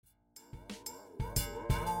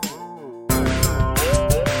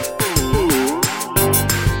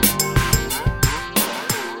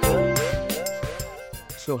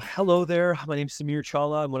So, hello there. My name is Samir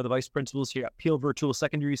Chawla. I'm one of the vice principals here at Peel Virtual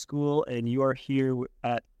Secondary School, and you are here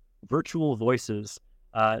at Virtual Voices.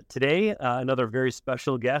 Today, another very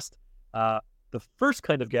special guest, the first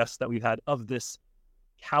kind of guest that we've had of this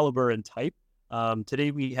caliber and type.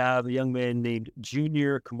 Today, we have a young man named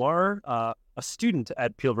Junior Kumar, a student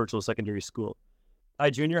at Peel Virtual Secondary School. Hi,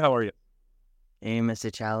 Junior. How are you? Hey, Mr.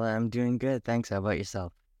 Chawla, I'm doing good. Thanks. How about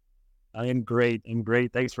yourself? I am great. I'm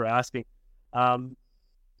great. Thanks for asking. Um,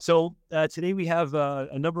 So today we have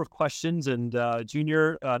a number of questions, and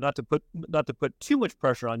Junior, not to put too much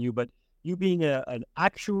pressure on you, but you being an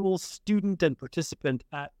actual student and participant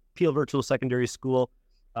at Peel Virtual Secondary School,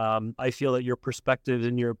 I feel that your perspectives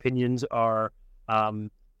and your opinions are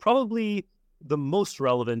probably the most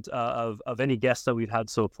relevant of any guests that we've had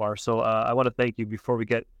so far. So I want to thank you before we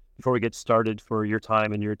get started for your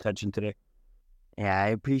time and your attention today. Yeah, I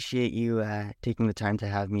appreciate you taking the time to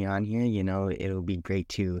have me on here. It'll be great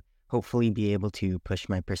to hopefully be able to push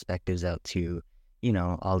my perspectives out to,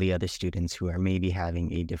 all the other students who are maybe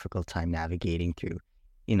having a difficult time navigating through,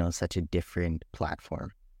 such a different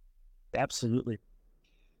platform. Absolutely.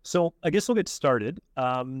 So I guess we'll get started.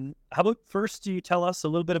 How about first, do you tell us a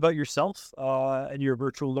little bit about yourself and your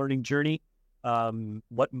virtual learning journey?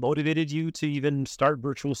 What motivated you to even start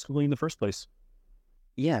virtual schooling in the first place?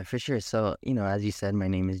 Yeah, for sure. So, as you said, my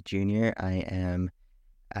name is Junior. I am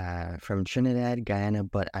from Trinidad, Guyana,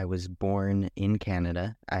 but I was born in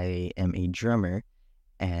Canada. I am a drummer,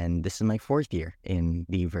 and this is my fourth year in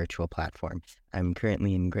the virtual platform. I'm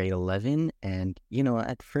currently in grade 11, and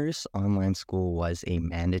at first, online school was a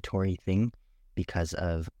mandatory thing because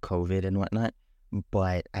of COVID and whatnot,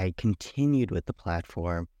 but I continued with the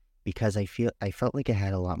platform because I felt like I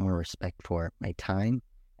had a lot more respect for my time,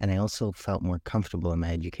 and I also felt more comfortable in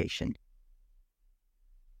my education.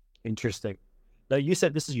 Interesting. Now you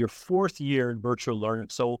said this is your fourth year in virtual learning.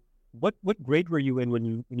 So what grade were you in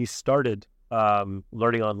when you started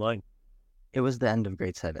learning online? It was the end of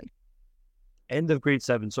grade 7. End of grade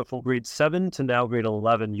 7. So from grade 7 to now grade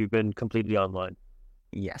 11, you've been completely online.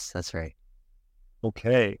 Yes, that's right.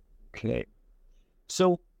 Okay. Okay.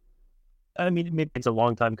 So I mean, maybe it's a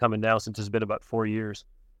long time coming now since it's been about 4 years,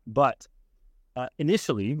 but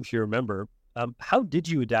initially, if you remember, how did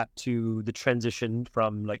you adapt to the transition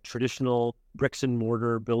from like traditional bricks and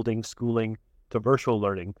mortar building schooling to virtual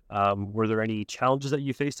learning? Were there any challenges that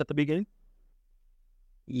you faced at the beginning?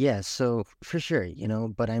 Yeah, so for sure,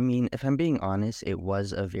 but I mean, if I'm being honest, it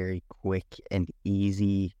was a very quick and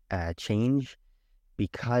easy change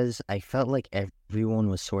because I felt like everyone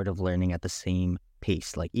was sort of learning at the same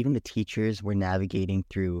pace. Like even the teachers were navigating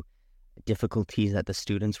through difficulties that the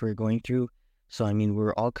students were going through. So, I mean, we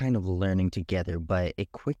were all kind of learning together, but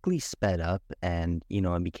it quickly sped up and,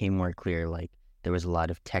 it became more clear like there was a lot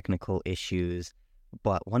of technical issues.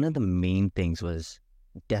 But one of the main things was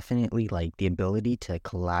definitely like the ability to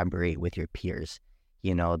collaborate with your peers.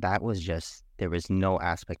 That was just, there was no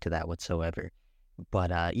aspect to that whatsoever.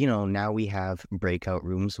 But, now we have breakout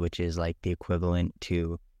rooms, which is like the equivalent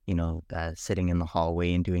to, sitting in the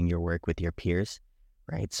hallway and doing your work with your peers.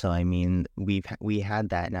 Right. So, I mean, we had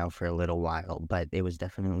that now for a little while, but it was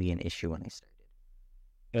definitely an issue when I started.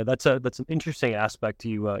 Yeah, that's an interesting aspect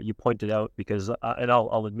you pointed out because and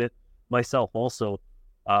I'll admit myself also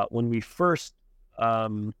when we first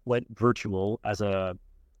went virtual as a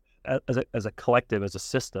collective, as a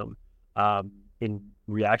system, in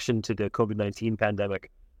reaction to the COVID-19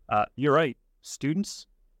 pandemic. You're right. Students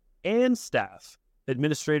and staff,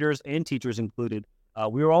 administrators and teachers included,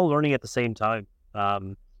 we were all learning at the same time.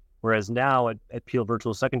 Whereas now at Peel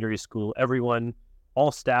Virtual Secondary School, everyone,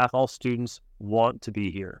 all staff, all students want to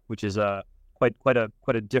be here, which is quite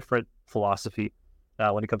a different philosophy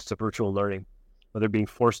when it comes to virtual learning, whether being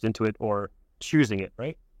forced into it or choosing it,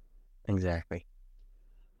 right? Exactly.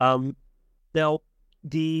 Um, Now,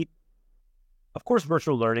 the of course,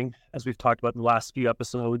 virtual learning, as we've talked about in the last few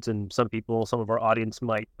episodes, and some of our audience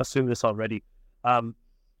might assume this already. Um,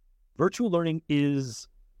 Virtual learning is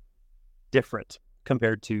different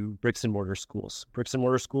compared to bricks and mortar schools. Bricks and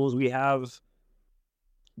mortar schools, we have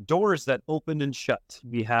doors that open and shut.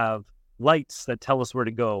 We have lights that tell us where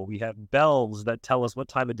to go. We have bells that tell us what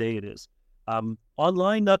time of day it is.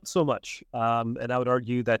 Online, not so much. And I would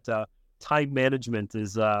argue that time management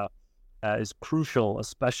is crucial,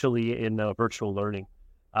 especially in virtual learning.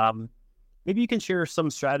 Um, Maybe you can share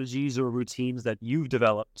some strategies or routines that you've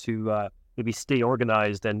developed to maybe stay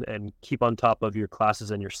organized and keep on top of your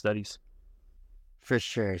classes and your studies. For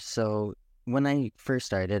sure. So when I first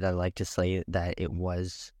started, I like to say that it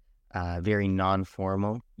was very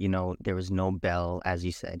non-formal. There was no bell, as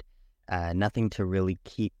you said, nothing to really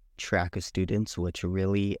keep track of students, which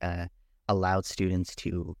really allowed students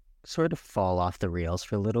to sort of fall off the rails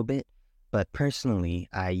for a little bit. But personally,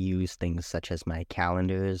 I use things such as my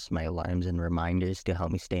calendars, my alarms and reminders to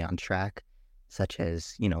help me stay on track, such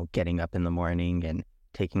as, getting up in the morning and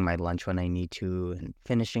taking my lunch when I need to and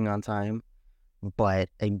finishing on time. But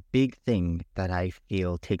a big thing that I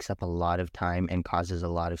feel takes up a lot of time and causes a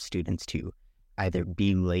lot of students to either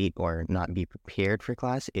be late or not be prepared for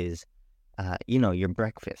class is, your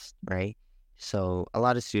breakfast, right? So a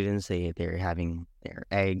lot of students, they're having their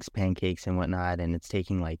eggs, pancakes, and whatnot, and it's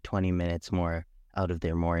taking like 20 minutes more out of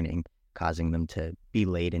their morning, causing them to be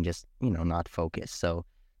late and just, not focus. So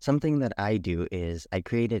something that I do is I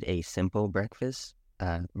created a simple breakfast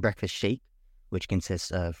shake, which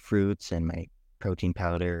consists of fruits and my protein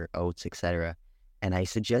powder, oats, etc. And I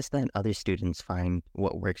suggest that other students find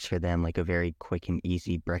what works for them, like a very quick and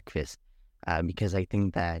easy breakfast, because I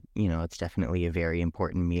think that, it's definitely a very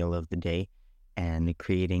important meal of the day. And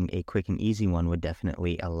creating a quick and easy one would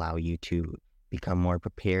definitely allow you to become more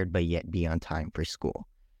prepared, but yet be on time for school.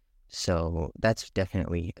 So that's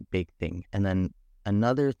definitely a big thing. And then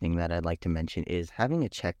another thing that I'd like to mention is having a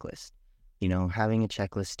checklist. Having a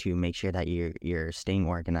checklist to make sure that you're staying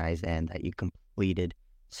organized and that you completed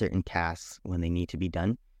certain tasks when they need to be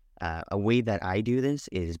done. A way that I do this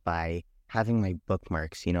is by having my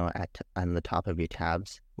bookmarks, on the top of your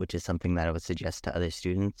tabs, which is something that I would suggest to other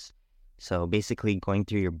students. So basically, going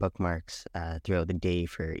through your bookmarks throughout the day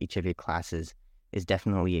for each of your classes is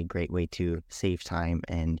definitely a great way to save time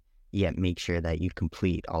and yet make sure that you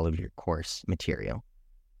complete all of your course material.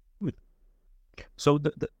 So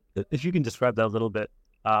if you can describe that a little bit,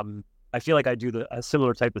 I feel like I do a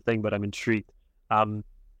similar type of thing, but I'm intrigued.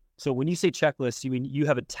 So when you say checklist, you mean you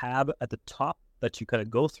have a tab at the top that you kind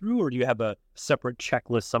of go through, or do you have a separate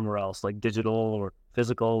checklist somewhere else, like digital or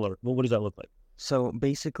physical, or what does that look like? So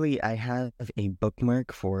basically, I have a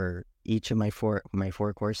bookmark for each of my four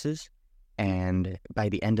courses, and by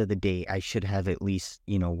the end of the day, I should have at least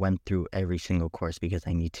went through every single course because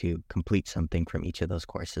I need to complete something from each of those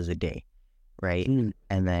courses a day, right? And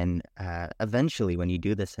then eventually, when you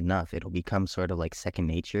do this enough, it'll become sort of like second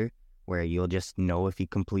nature, where you'll just know if you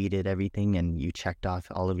completed everything and you checked off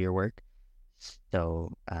all of your work.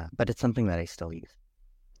 So, but it's something that I still use.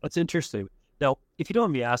 That's interesting. Now, if you don't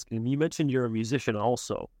mind me asking, you mentioned you're a musician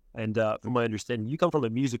also, and from my understanding, you come from a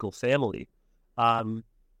musical family. Do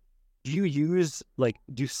you use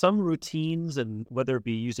do some routines, and whether it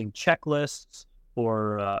be using checklists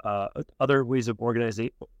or other ways of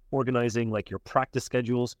organizing like your practice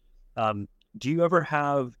schedules? Do you ever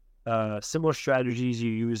have similar strategies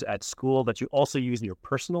you use at school that you also use in your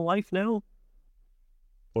personal life now,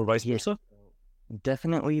 or vice versa?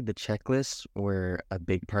 Definitely the checklists were a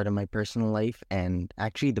big part of my personal life, and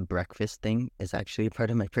actually the breakfast thing is actually a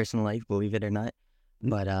part of my personal life, believe it or not.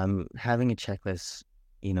 But having a checklist,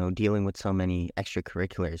 dealing with so many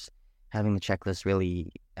extracurriculars, having the checklist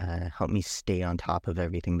really helped me stay on top of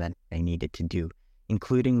everything that I needed to do,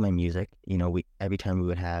 including my music. Every time we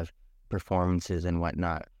would have performances and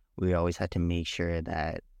whatnot, we always had to make sure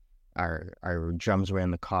that our drums were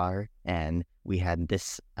in the car and we had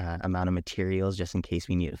this amount of materials just in case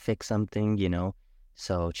we need to fix something,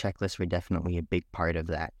 So checklists were definitely a big part of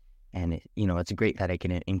that. And, it's great that I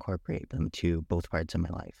can incorporate them to both parts of my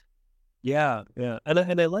life. Yeah, yeah.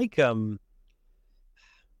 And I like, I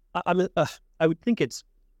would think it's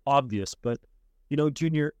obvious, but,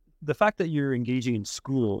 Junior, the fact that you're engaging in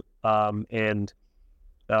school and,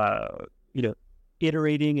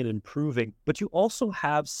 iterating and improving, but you also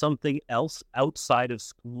have something else outside of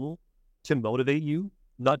school to motivate you,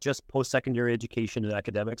 not just post-secondary education and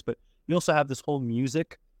academics, but you also have this whole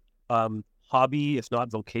music hobby, if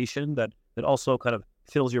not vocation, that also kind of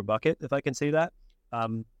fills your bucket, if I can say that.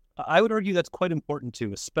 I would argue that's quite important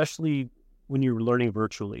too, especially when you're learning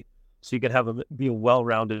virtually, so you can be a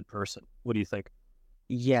well-rounded person. What do you think?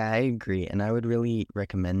 Yeah, I agree. And I would really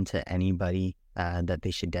recommend to anybody that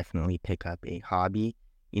they should definitely pick up a hobby.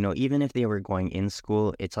 Even if they were going in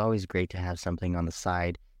school, it's always great to have something on the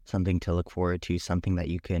side, something to look forward to, something that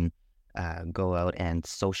you can go out and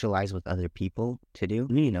socialize with other people to do,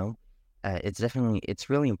 it's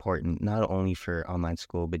really important, not only for online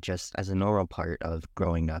school, but just as a normal part of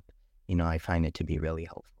growing up. I find it to be really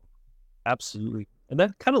helpful. Absolutely. And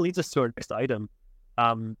that kind of leads us to our next item.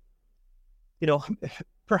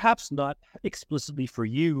 Perhaps not explicitly for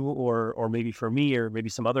you or maybe for me or maybe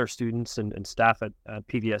some other students and staff at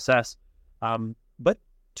PVSS, but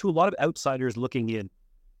to a lot of outsiders looking in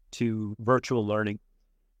to virtual learning,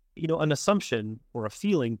 an assumption or a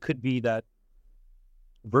feeling could be that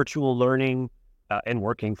virtual learning and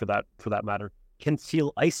working for that matter can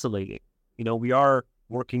feel isolating. We are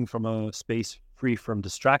working from a space free from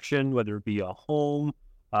distraction, whether it be a home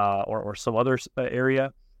or some other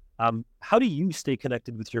area. How do you stay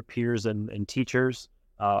connected with your peers and teachers?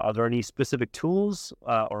 Are there any specific tools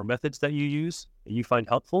or methods that you use that you find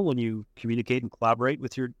helpful when you communicate and collaborate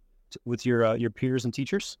with your peers and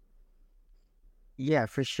teachers? Yeah,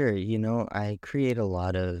 for sure. I create a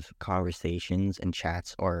lot of conversations and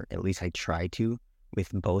chats, or at least I try to,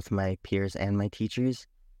 with both my peers and my teachers,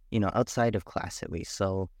 outside of class at least.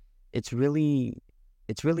 So it's really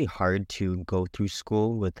it's really hard to go through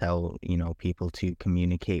school without, people to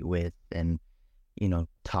communicate with and,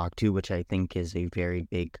 talk to, which I think is a very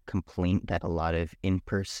big complaint that a lot of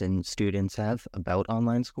in-person students have about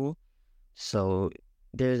online school. So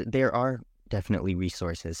there are definitely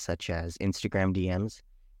resources such as Instagram DMs,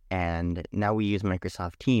 and now we use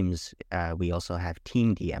Microsoft Teams. We also have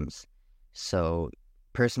Team DMs. So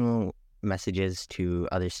personal messages to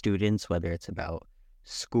other students, whether it's about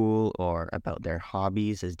school or about their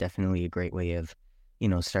hobbies, is definitely a great way of,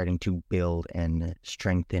 starting to build and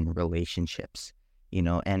strengthen relationships.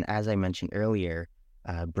 And as I mentioned earlier,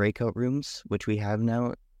 breakout rooms, which we have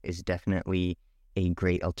now, is definitely a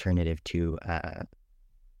great alternative to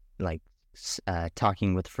like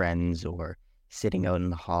talking with friends or sitting out in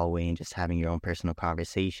the hallway and just having your own personal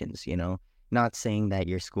conversations. Not saying that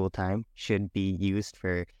your school time should be used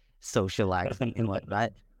for socializing and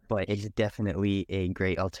whatnot, but it's definitely a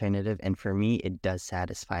great alternative. And for me, it does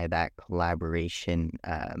satisfy that collaboration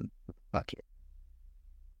bucket.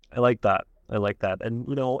 I like that. I like that. And,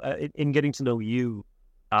 in getting to know you,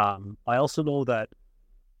 I also know that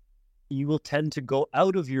you will tend to go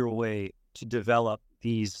out of your way to develop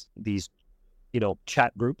these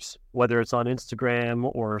chat groups, whether it's on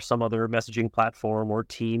Instagram or some other messaging platform or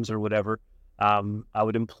Teams or whatever. I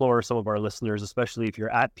would implore some of our listeners, especially if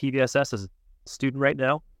you're at PVSS as a student right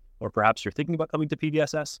now, or perhaps you're thinking about coming to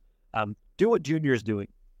PVSS, do what Junior's doing.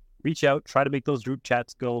 Reach out, try to make those group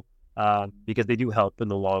chats go, because they do help in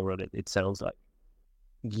the long run, it sounds like.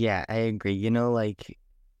 Yeah, I agree.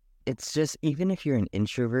 It's just, even if you're an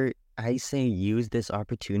introvert, I say use this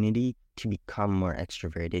opportunity to become more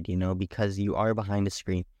extroverted, because you are behind a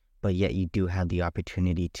screen, but yet you do have the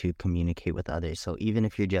opportunity to communicate with others. So even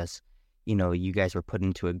if you're just, you guys were put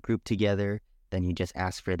into a group together, then you just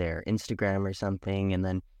ask for their Instagram or something, and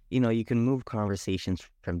then, you can move conversations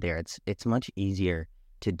from there. It's much easier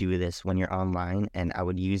to do this when you're online, and I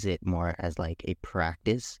would use it more as like a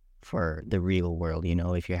practice for the real world,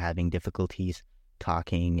 if you're having difficulties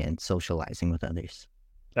talking and socializing with others.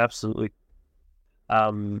 Absolutely.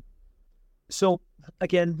 Um, so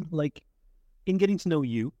again, like in getting to know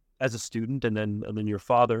you as a student, and then your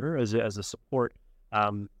father as a support,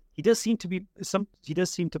 he does seem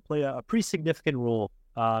to play a pretty significant role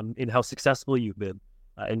in how successful you've been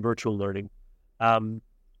in virtual learning. Um,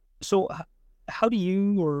 so how do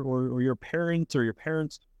you or your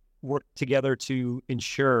parents work together to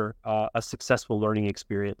ensure a successful learning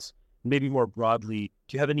experience? Maybe more broadly,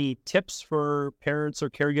 do you have any tips for parents or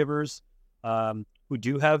caregivers who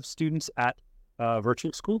do have students at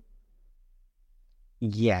virtual school?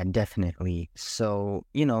 Yeah, definitely. So,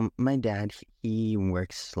 my dad, he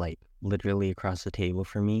works like literally across the table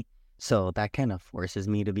from me. So that kind of forces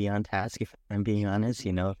me to be on task, if I'm being honest,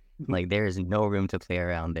 like there is no room to play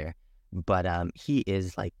around there. But he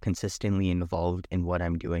is like consistently involved in what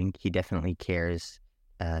I'm doing. He definitely cares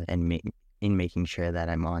and in making sure that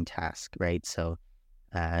I'm on task, right? So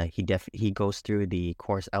he goes through the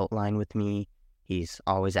course outline with me. He's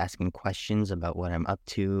always asking questions about what I'm up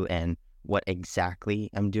to and what exactly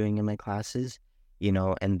I'm doing in my classes,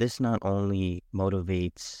 and this not only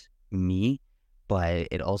motivates me, but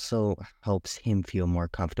it also helps him feel more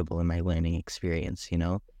comfortable in my learning experience.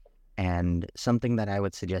 And something that I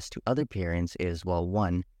would suggest to other parents is, well,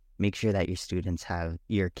 one, make sure that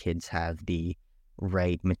your kids have the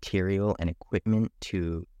right material and equipment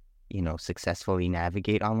to, successfully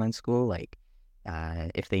navigate online school. Like,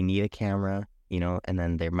 if they need a camera, and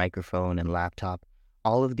then their microphone and laptop,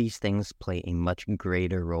 all of these things play a much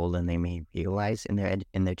greater role than they may realize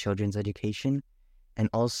in their children's education. And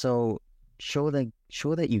also show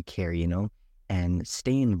that you care, and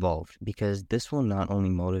stay involved, because this will not only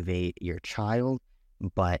motivate your child,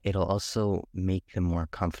 but it'll also make them more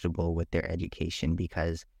comfortable with their education.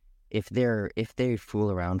 Because if they fool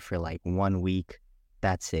around for like 1 week,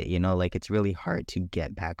 that's it, like it's really hard to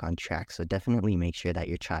get back on track. So definitely make sure that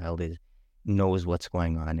your child knows what's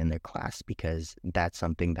going on in their class, because that's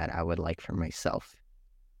something that I would like for myself.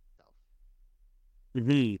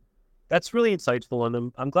 Mhm. That's really insightful,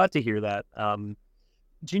 and I'm glad to hear that.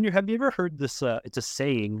 Junior, have you ever heard this? It's a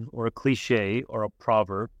saying or a cliche or a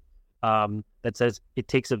proverb that says it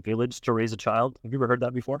takes a village to raise a child. Have you ever heard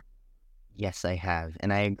that before? Yes, I have,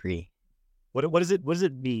 and I agree. What does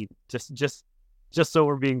it mean? Just so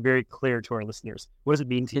we're being very clear to our listeners, what does it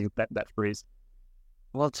mean to It, you, that phrase?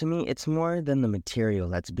 well, to me, it's more than the material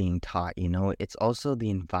that's being taught, you know, it's also the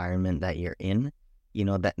environment that you're in. You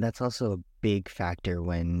know, that's also a big factor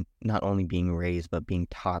when not only being raised, but being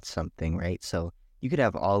taught something, right? So you could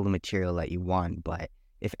have all the material that you want, but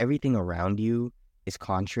if everything around you is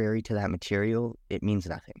contrary to that material, it means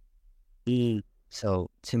nothing. Mm,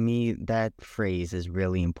 So to me, that phrase is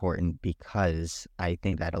really important because I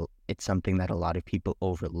think that it's something that a lot of people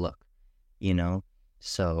overlook, you know?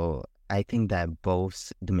 So I think that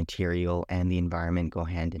both the material and the environment go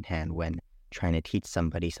hand in hand when trying to teach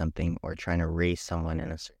somebody something or trying to raise someone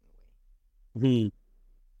in a certain mm.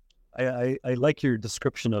 I like your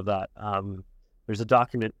description of that. There's a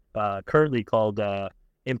document currently called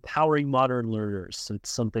 "Empowering Modern Learners." It's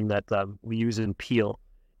something that we use in Peel,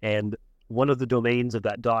 and one of the domains of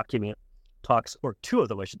that document talks, or two of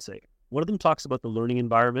them, I should say. One of them talks about the learning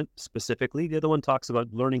environment specifically. The other one talks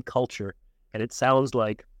about learning culture, and it sounds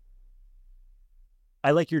like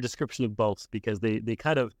I like your description of both because they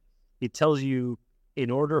kind of it tells you in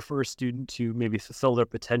order for a student to maybe fulfill their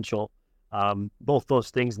potential, both those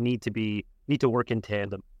things need to work in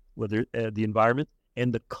tandem, whether the environment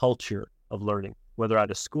and the culture of learning, whether at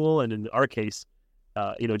a school and in our case,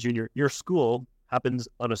 Junior, your school happens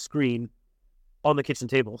on a screen on the kitchen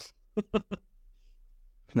table. way.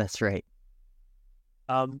 That's right.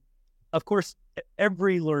 Um, of course,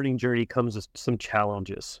 every learning journey comes with some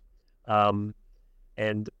challenges, um,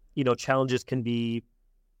 and challenges can be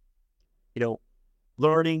you know,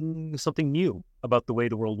 learning something new about the way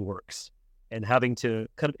the world works and having to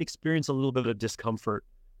kind of experience a little bit of discomfort.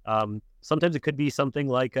 Sometimes it could be something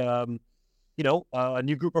like, a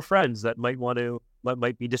new group of friends that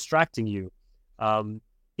might be distracting you.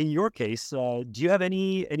 In your case, do you have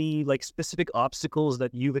any like specific obstacles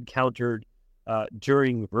that you've encountered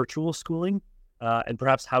during virtual schooling, and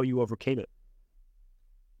perhaps how you overcame it?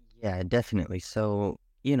 Yeah, definitely. So,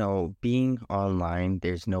 being online,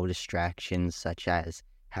 there's no distractions such as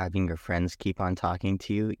having your friends keep on talking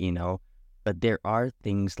to you, but there are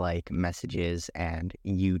things like messages and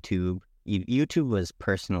YouTube. YouTube was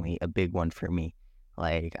personally a big one for me.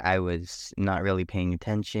 Like, I was not really paying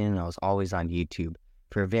attention. I was always on YouTube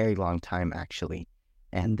for a very long time, actually.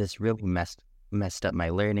 And this really messed up my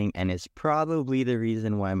learning, and it's probably the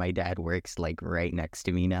reason why my dad works like right next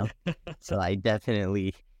to me now. So I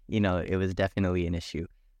definitely it was definitely an issue.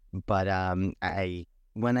 But I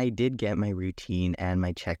when I did get my routine and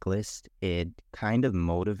my checklist, it kind of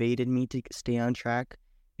motivated me to stay on track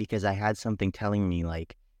because I had something telling me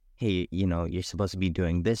like, hey, you're supposed to be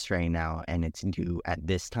doing this right now and it's due at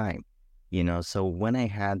this time. So when I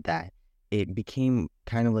had that, it became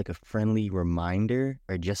kind of like a friendly reminder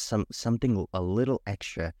or just something a little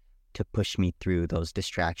extra to push me through those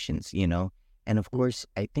distractions. And of course,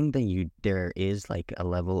 I think that there is like a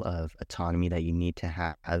level of autonomy that you need to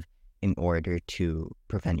have in order to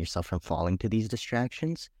prevent yourself from falling to these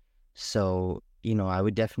distractions. So, I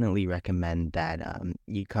would definitely recommend that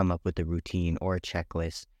you come up with a routine or a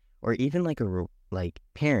checklist, or even like like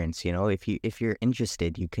parents. If you're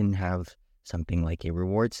interested, you can have something like a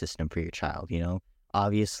reward system for your child.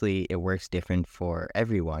 Obviously, it works different for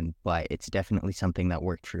everyone, but it's definitely something that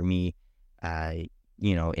worked for me. Uh,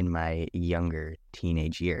 in my younger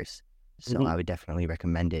teenage years. So Mhm. I would definitely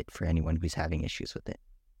recommend it for anyone who's having issues with it,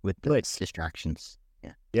 with the Nice. distractions.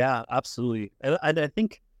 Yeah. Yeah, absolutely. And I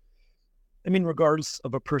think, I mean, regardless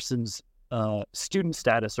of a person's student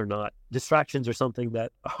status or not, distractions are something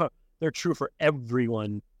that they're true for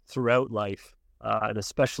everyone throughout life. And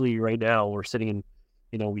especially right now, we're sitting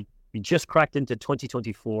in, we just cracked into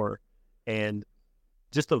 2024, and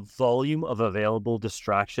just the volume of available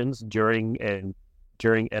distractions during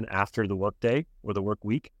and after the workday or the work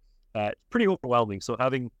week, it's pretty overwhelming. So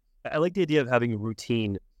I like the idea of having a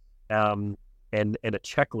routine, um, and a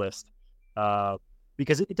checklist, uh,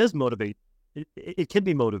 because it does motivate. It can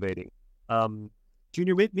be motivating. Um,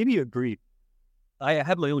 Junior, maybe you agree. I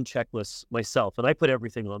have my own checklists myself, and I put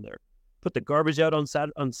everything on there. Put the garbage out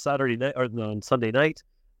on Saturday night or on Sunday night.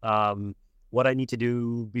 Um, what I need to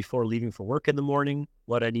do before leaving for work in the morning.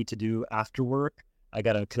 What I need to do after work. I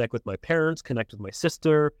gotta connect with my parents, connect with my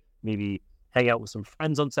sister, maybe hang out with some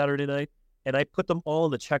friends on Saturday night, and I put them all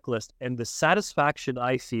on the checklist. And the satisfaction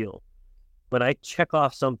I feel when I check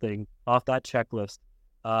off something off that checklist,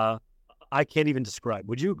 uh, I can't even describe.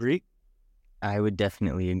 Would you agree? I would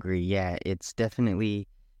definitely agree. Yeah, it's definitely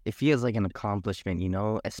it feels like an accomplishment,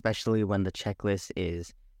 especially when the checklist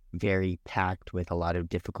is very packed with a lot of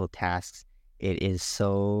difficult tasks. It is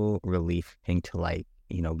so relieving to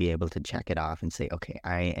be able to check it off and say, okay,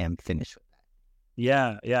 I am finished with that.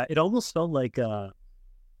 Yeah, yeah. It almost felt like at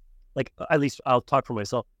least I'll talk for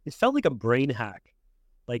myself. It felt like a brain hack.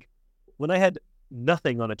 Like when I had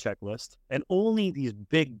nothing on a checklist and only these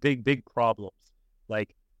big, big, big problems,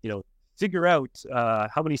 like, figure out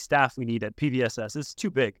how many staff we need at PVSS. It's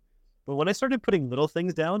too big. But when I started putting little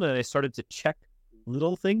things down and I started to check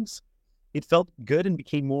little things, it felt good and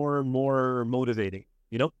became more and more motivating,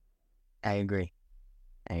 I agree.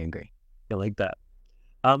 I agree. I like that.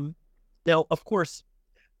 Now, of course,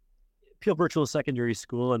 Peel Virtual Secondary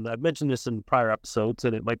School, and I've mentioned this in prior episodes,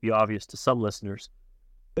 and it might be obvious to some listeners,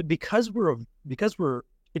 but because we're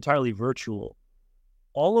entirely virtual,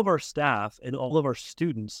 all of our staff and all of our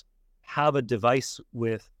students have a device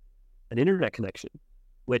with an internet connection,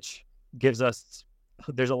 which gives us,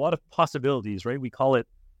 there's a lot of possibilities, right? We call it,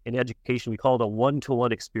 in education, we call it a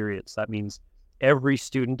one-to-one experience. That means every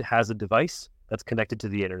student has a device that's connected to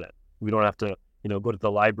the internet. We don't have to, go to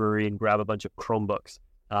the library and grab a bunch of Chromebooks.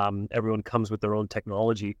 Everyone comes with their own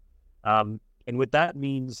technology. And what that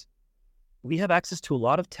means, we have access to a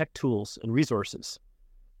lot of tech tools and resources.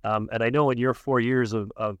 And I know in your 4 years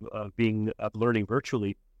of learning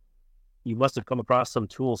virtually, you must have come across some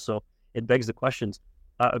tools. So it begs the question,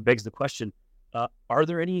 are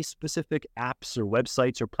there any specific apps or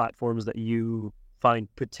websites or platforms that you find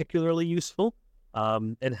particularly useful?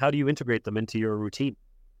 And how do you integrate them into your routine?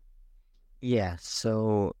 Yeah,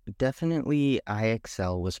 so definitely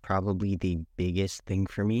IXL was probably the biggest thing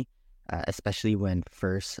for me, especially when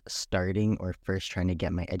first starting or first trying to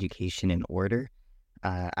get my education in order.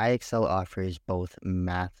 IXL offers both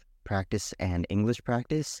math practice and English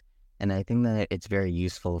practice, and I think that it's very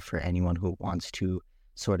useful for anyone who wants to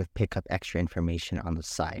sort of pick up extra information on the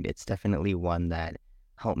side. It's definitely one that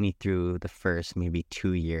helped me through the first maybe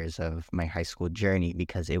 2 years of my high school journey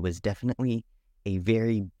because it was definitely a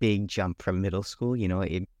very big jump from middle school.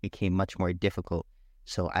 It became much more difficult.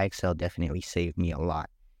 So IXL definitely saved me a lot.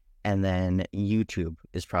 And then YouTube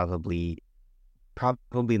is probably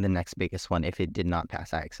the next biggest one if it did not pass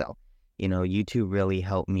IXL. YouTube really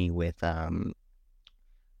helped me with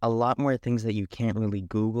a lot more things that you can't really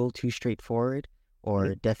Google too straightforward,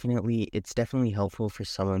 or it's definitely helpful for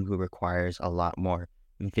someone who requires a lot more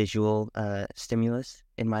visual stimulus,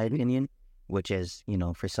 in my opinion, which is,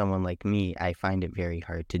 for someone like me, I find it very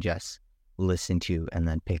hard to just listen to and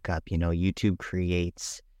then pick up. YouTube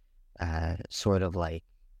creates sort of like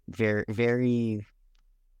very, very,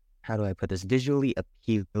 how do I put this, visually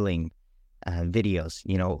appealing videos,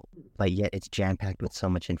 but yet it's jam-packed with so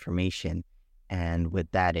much information. And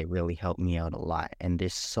with that, it really helped me out a lot. And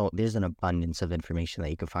there's an abundance of information that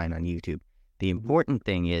you can find on YouTube. The important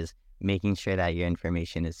thing is making sure that your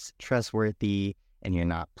information is trustworthy and you're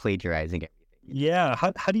not plagiarizing everything. Yeah.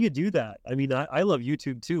 How do you do that? I mean, I love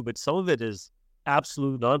YouTube too, but some of it is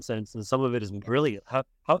absolute nonsense and some of it is brilliant. How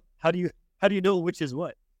do you know which is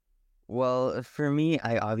what? Well, for me,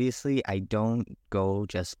 I don't go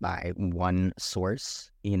just by one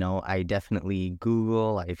source. I definitely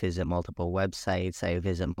Google, I visit multiple websites, I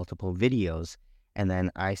visit multiple videos, and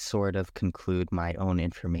then I sort of conclude my own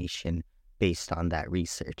information based on that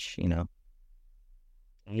research.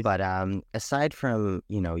 But aside from,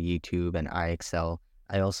 YouTube and IXL,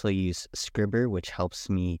 I also use Scribr, which helps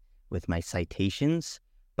me with my citations.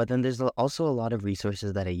 But then there's also a lot of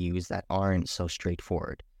resources that I use that aren't so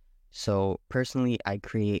straightforward. So personally, I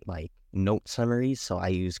create like note summaries. So I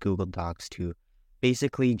use Google Docs to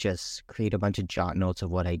basically just create a bunch of jot notes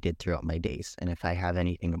of what I did throughout my days. And if I have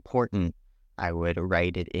anything important, I would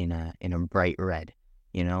write it in a bright red,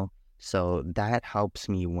 you know? So that helps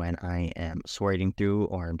me when I am sorting through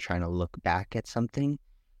or I'm trying to look back at something.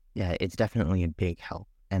 Yeah, it's definitely a big help.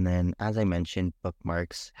 And then, as I mentioned,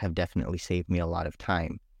 bookmarks have definitely saved me a lot of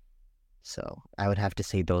time. So I would have to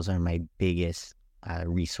say those are my biggest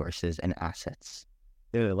resources and assets.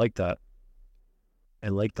 Yeah, I like that. I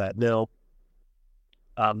like that. Now,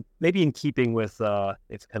 maybe in keeping with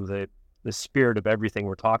it's kind of the spirit of everything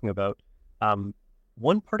we're talking about,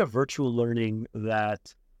 one part of virtual learning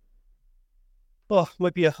that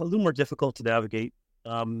might be a little more difficult to navigate.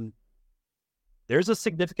 There's a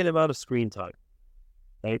significant amount of screen time,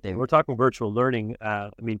 right? We're talking virtual learning.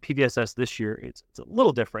 I mean, PVSS this year, it's a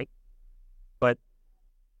little different, but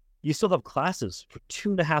you still have classes for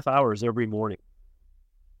 2.5 hours every morning.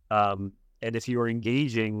 And if you are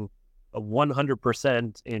engaging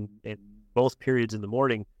 100% in both periods in the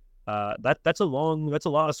morning, that's a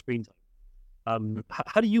lot of screen time.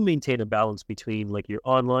 How do you maintain a balance between like your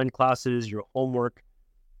online classes, your homework,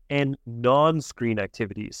 and non-screen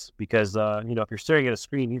activities? Because if you're staring at a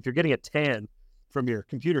screen, if you're getting a tan from your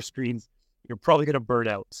computer screens, you're probably going to burn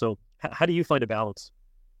out. So how do you find a balance?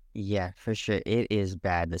 Yeah, for sure. It is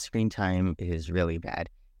bad. The screen time is really bad.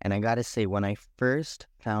 And I gotta say, when I first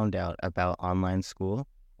found out about online school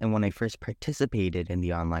and when I first participated in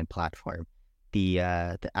the online platform, the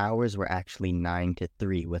hours were actually 9 to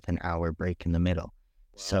 3 with an hour break in the middle.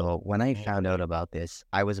 Wow. So when I found out about this,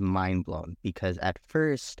 I was mind blown because at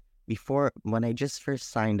first, when I just first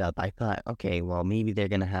signed up, I thought, okay, well, maybe they're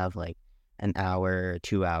gonna have like an hour,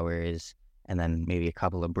 2 hours, and then maybe a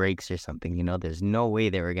couple of breaks or something. There's no way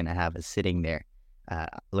they were gonna have us sitting there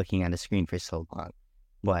looking at a screen for so long.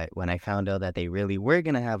 But when I found out that they really were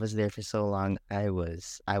gonna have us there for so long, I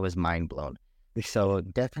was mind blown. So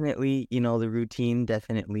definitely, the routine,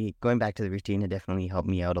 definitely going back to the routine, it definitely helped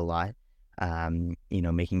me out a lot.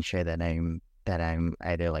 Making sure that I'm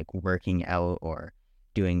either like working out or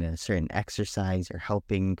doing a certain exercise or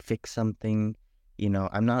helping fix something.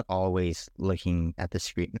 I'm not always looking at the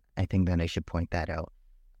screen. I think that I should point that out.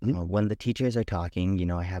 Mhm. When the teachers are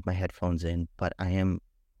talking, I have my headphones in, but I am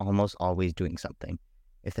almost always doing something.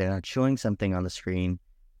 If they're not showing something on the screen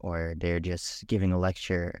or they're just giving a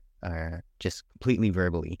lecture or just completely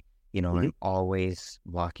verbally, Mhm. I'm always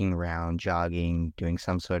walking around, jogging, doing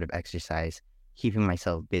some sort of exercise, keeping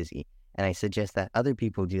myself busy. And I suggest that other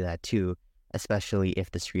people do that too, especially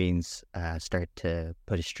if the screens start to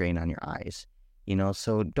put a strain on your eyes.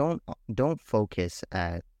 So don't focus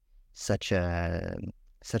at such a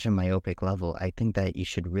such a myopic level. I think that you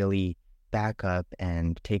should really back up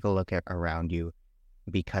and take a look at around you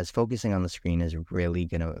because focusing on the screen is really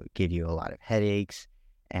going to give you a lot of headaches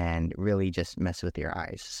and really just mess with your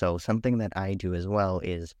eyes. So something that I do as well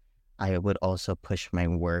is I would also push my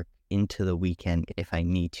work into the weekend if I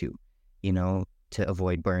need to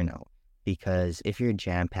avoid burnout. Because if you're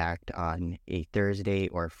jam packed on a Thursday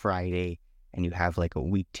or Friday and you have like a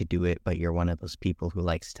week to do it, but you're one of those people who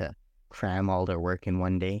likes to cram all their work in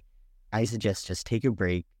one day, I suggest just take a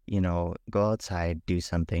break, go outside, do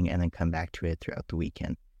something, and then come back to it throughout the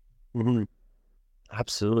weekend. Mhm.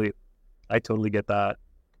 Absolutely. I totally get that.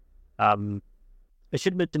 Um, I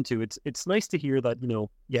should mention too, it's nice to hear that,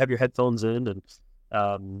 you have your headphones in and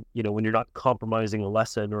when you're not compromising a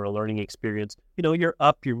lesson or a learning experience, you're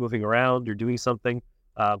up, you're moving around, you're doing something.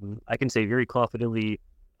 I can say very confidently,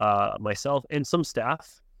 myself and some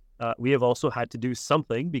staff, we have also had to do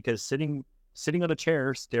something because sitting on a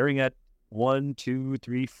chair, staring at one, two,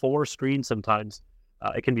 three, four screens sometimes,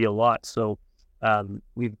 it can be a lot. So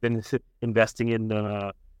we've been investing in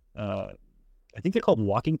I think they're called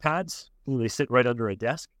walking pads. They sit right under a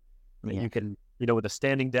desk that Yeah, you can, with a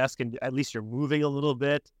standing desk, and at least you're moving a little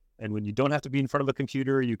bit. And when you don't have to be in front of a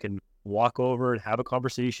computer, you can walk over and have a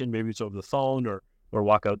conversation. Maybe it's over the phone or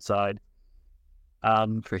walk outside.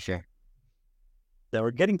 Um, for sure. Now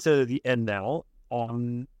we're getting to the end now.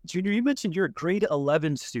 Junior, you mentioned you're a grade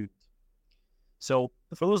 11 student. So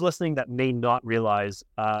for those listening that may not realize,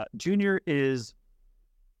 Junior is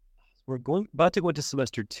we're going about to go into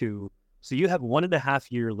semester 2. So you have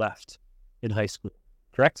 1.5 year left in high school,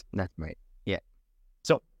 correct? That's right. Yeah,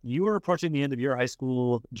 So you are approaching the end of your high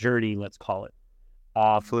school journey, let's call it.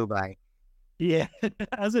 Um, flew by. yeah,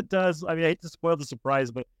 as it does. I mean, I hate to spoil the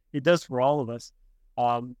surprise, but it does for all of us.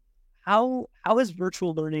 Um, how has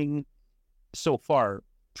virtual learning so far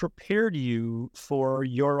prepared you for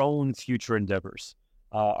your own future endeavors?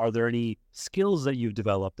 Are there any skills that you've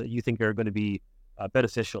developed that you think are going to be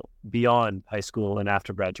beneficial beyond high school and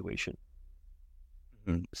after graduation?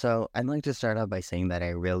 So I'd like to start out by saying that I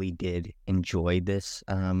really did enjoy this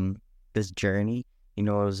journey. It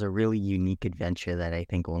was a really unique adventure that I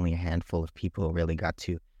think only a handful of people really got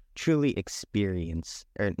to truly experience,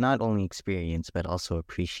 or not only experience, but also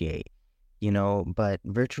appreciate. But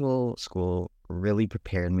virtual school really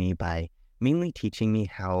prepared me by mainly teaching me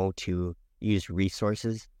how to use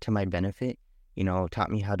resources to my benefit, taught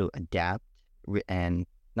me how to adapt and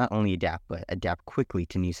not only adapt, but adapt quickly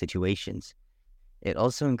to new situations. It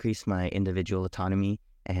also increased my individual autonomy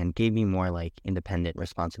and gave me more like independent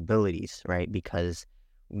responsibilities, right? Because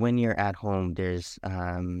when you're at home, there's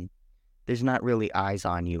not really eyes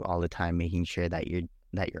on you all the time, making sure that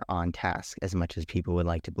you're on task as much as people would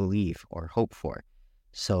like to believe or hope for.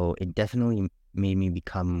 So it definitely made me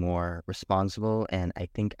become more responsible, and I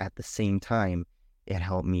think at the same time, it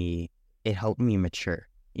helped me it helped me mature,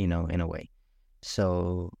 in a way.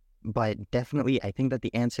 So, but definitely, I think that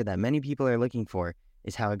the answer that many people are looking for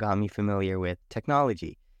is how it got me familiar with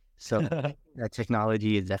technology. So that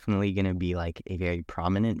technology is definitely going to be like a very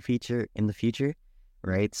prominent feature in the future,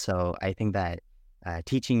 right? So I think that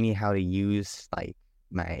teaching me how to use like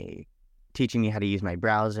my teaching me how to use my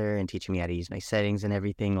browser and teaching me how to use my settings and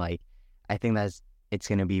everything, like I think it's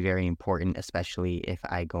going to be very important, especially if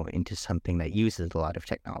I go into something that uses a lot of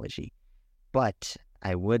technology. But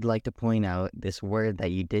I would like to point out this word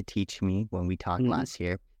that you did teach me when we talked Mhm. last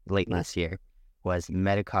year, late last year, was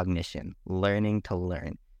metacognition, learning to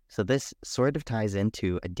learn. So this sort of ties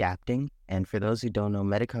into adapting. And for those who don't know,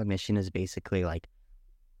 metacognition is basically like,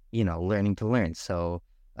 learning to learn. So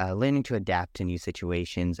learning to adapt to new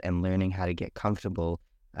situations and learning how to get comfortable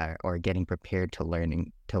or getting prepared to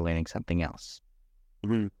learning something else.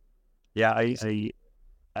 Mhm. Yeah,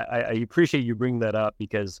 I appreciate you bringing that up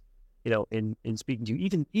because, in speaking to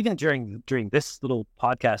you, even during this little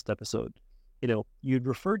podcast episode, you'd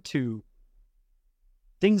referred to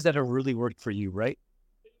things that have really worked for you, right?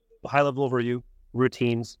 High level overview,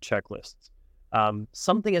 routines, checklists.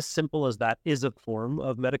 Something as simple as that is a form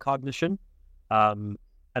of metacognition. Um,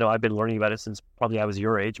 I know I've been learning about it since probably I was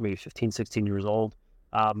your age, maybe 15, 16 years old.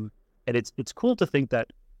 And it's cool to think that,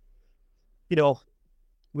 you know,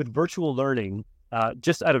 with virtual learning,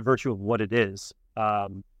 just out of virtue of what it is,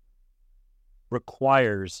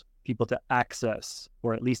 requires people to access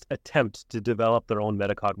or at least attempt to develop their own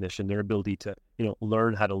metacognition, their ability to,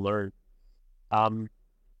 learn how to learn. Um,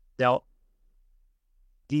 Now,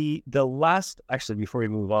 the last actually before we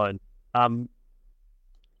move on, um,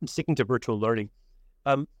 sticking to virtual learning,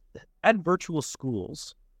 um, at virtual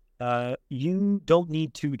schools, you don't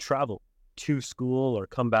need to travel to school or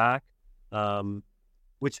come back, um,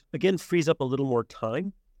 which again frees up a little more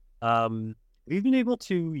time. Have you been able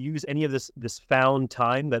to use any of this found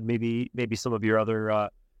time that maybe some of your other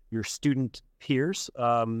your student peers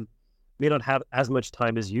may not have as much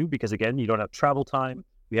time as you because again you don't have travel time.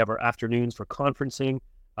 We have our afternoons for conferencing.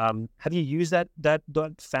 Have you used that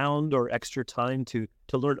found or extra time to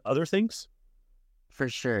learn other things? For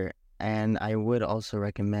sure. And I would also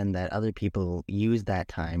recommend that other people use that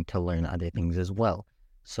time to learn other things as well.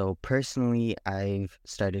 So personally, I've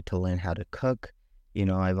started to learn how to cook.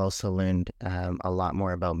 I've also learned a lot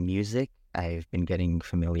more about music. I've been getting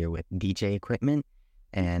familiar with DJ equipment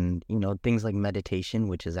and, things like meditation,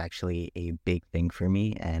 which is actually a big thing for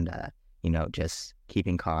me. And, just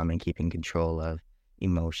keeping calm and keeping control of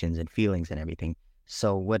emotions and feelings and everything.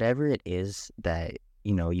 So whatever it is that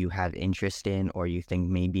you have interest in or you think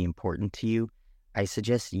may be important to you, I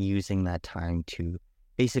suggest using that time to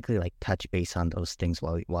basically like touch base on those things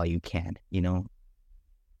while you can.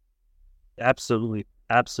 Absolutely,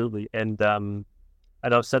 absolutely. And I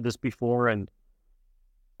know I've said this before, and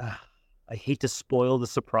uh, I hate to spoil the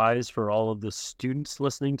surprise for all of the students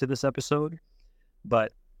listening to this episode,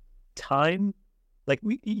 but time, like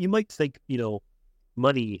you might think,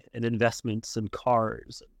 money and investments and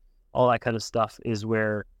cars, all that kind of stuff is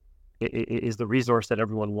where is the resource that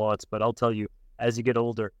everyone wants. But I'll tell you, as you get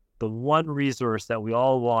older, the one resource that we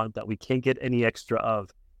all want that we can't get any extra of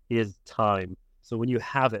is time. So when you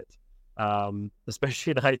have it,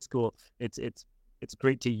 especially in high school, it's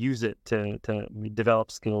great to use it to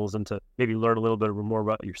develop skills and to maybe learn a little bit more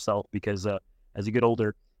about yourself because as you get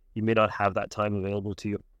older, you may not have that time available to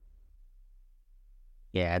you.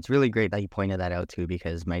 Yeah, it's really great that you pointed that out too,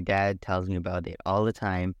 because my dad tells me about it all the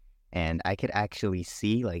time, and I could actually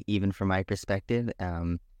see, like, even from my perspective,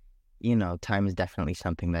 time is definitely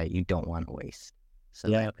something that you don't want to waste. So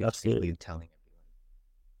I Yeah, appreciate absolutely. you telling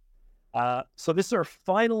So this is our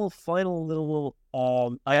final little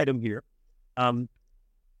item here. Um,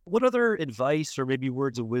 what other advice or maybe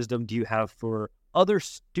words of wisdom do you have for other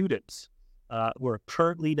students who are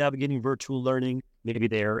currently navigating virtual learning? Maybe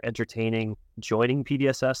they're entertaining joining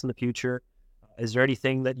PDSS in the future. Is there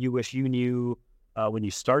anything that you wish you knew when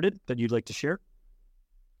you started that you'd like to share?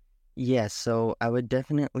 Yeah, so I would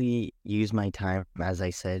definitely use my time, as I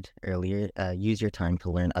said earlier, use your time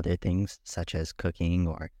to learn other things such as cooking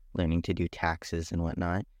or learning to do taxes and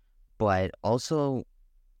whatnot. But also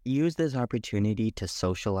use this opportunity to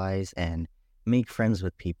socialize and make friends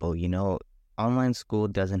with people. Online school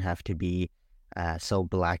doesn't have to be so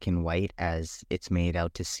black and white as it's made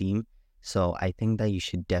out to seem. So I think that you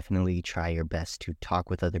should definitely try your best to talk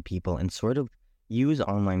with other people and sort of use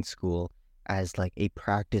online school as like a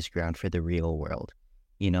practice ground for the real world.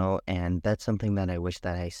 And that's something that I wish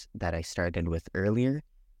that I started with earlier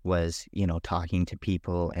was, talking to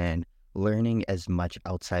people and learning as much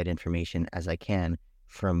outside information as I can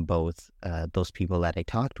from both those people that I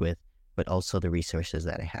talked with, but also the resources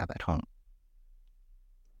that I have at home.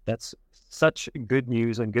 That's such good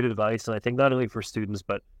news and good advice. And I think not only for students,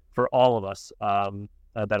 but for all of us.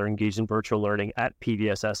 that are engaged in virtual learning at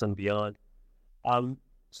PVSS and beyond.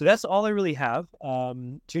 So that's all I really have.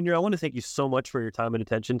 Junior, I want to thank you so much for your time and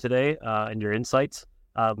attention today and your insights.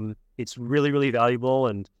 It's really, really valuable,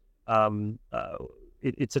 and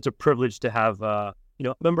it's such a privilege to have a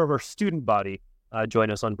member of our student body join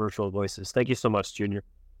us on Virtual Voices. Thank you so much, Junior.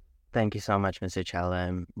 Thank you so much, Mr. Chawla.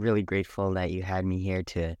 I'm really grateful that you had me here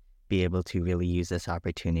to be able to really use this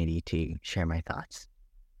opportunity to share my thoughts.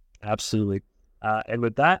 Absolutely. And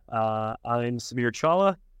with that, I'm Samir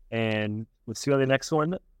Chawla, and we'll see you on the next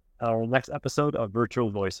one, our next episode of Virtual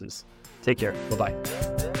Voices. Take care.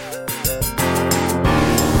 Bye-bye.